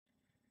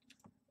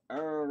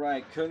All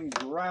right,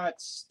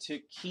 congrats to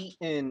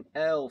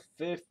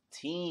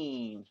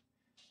KeatonL15.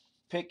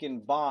 Picking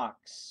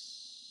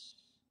box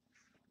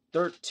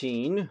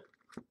 13.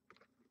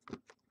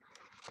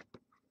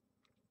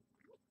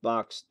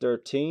 Box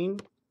 13.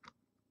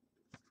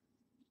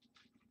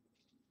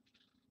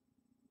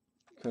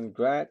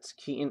 Congrats,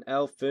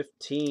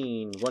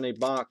 KeatonL15. Won a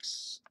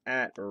box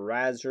at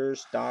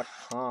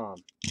Razzers.com.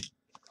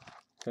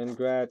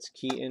 Congrats,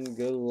 Keaton.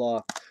 Good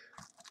luck.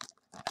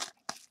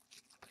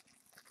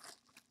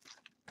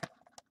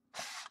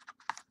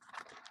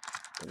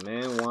 The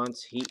man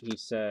wants heat, he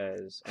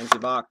says. Empty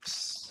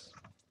box.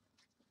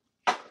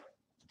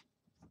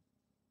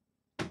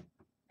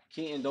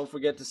 Keaton, don't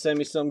forget to send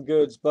me some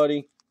goods,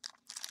 buddy.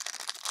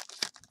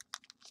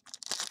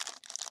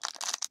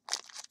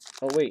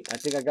 Oh, wait. I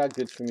think I got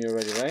goods from you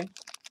already, right?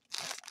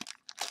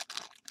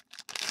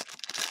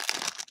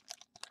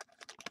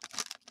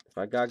 If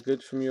I got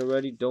goods from you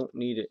already, don't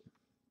need it.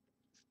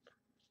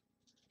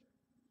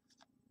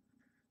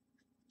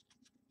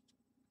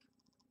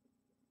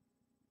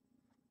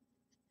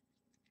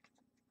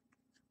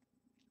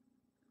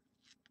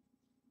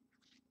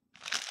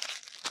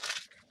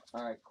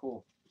 Alright,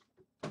 cool.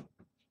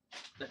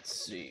 Let's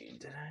see.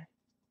 Did I?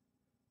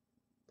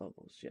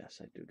 Bubbles.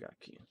 Yes, I do got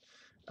Keaton.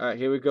 Alright,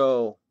 here we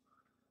go.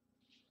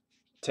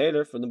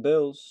 Taylor from the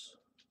Bills.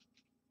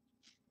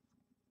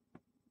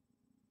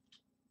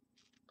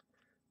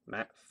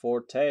 Matt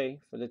Forte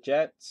for the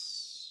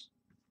Jets.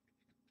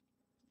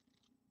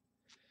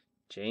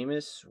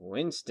 Jameis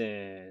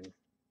Winston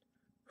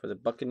for the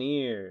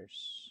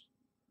Buccaneers.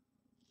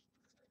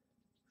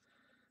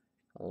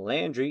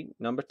 Landry,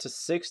 number to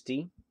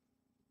 60.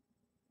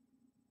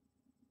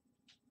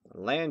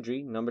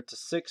 Landry, number to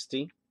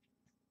 60.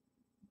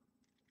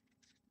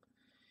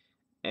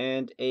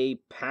 And a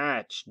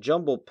patch,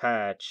 jumbo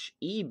patch,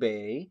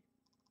 eBay,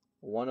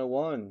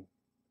 101.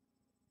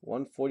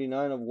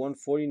 149 of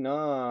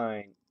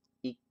 149.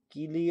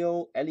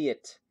 Ezekiel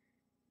Elliott.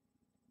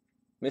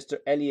 Mr.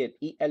 Elliott,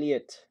 E.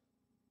 Elliott.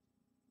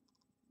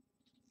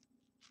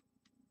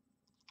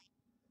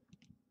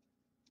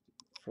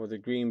 For the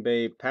Green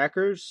Bay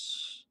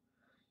Packers,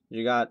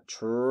 you got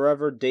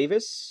Trevor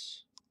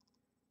Davis,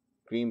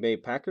 Green Bay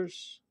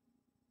Packers.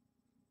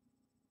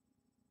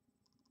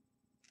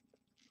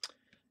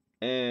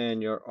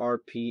 And your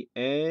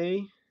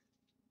RPA,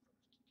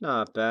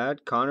 not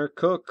bad. Connor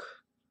Cook.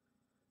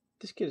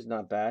 This kid is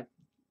not bad.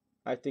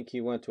 I think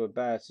he went to a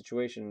bad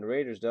situation in the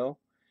Raiders, though,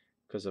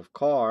 because of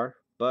Carr,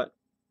 but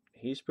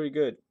he's pretty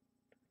good.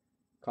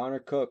 Connor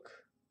Cook.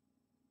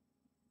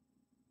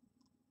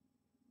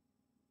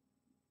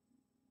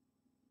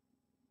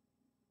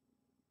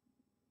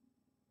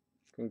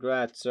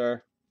 Congrats,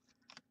 sir.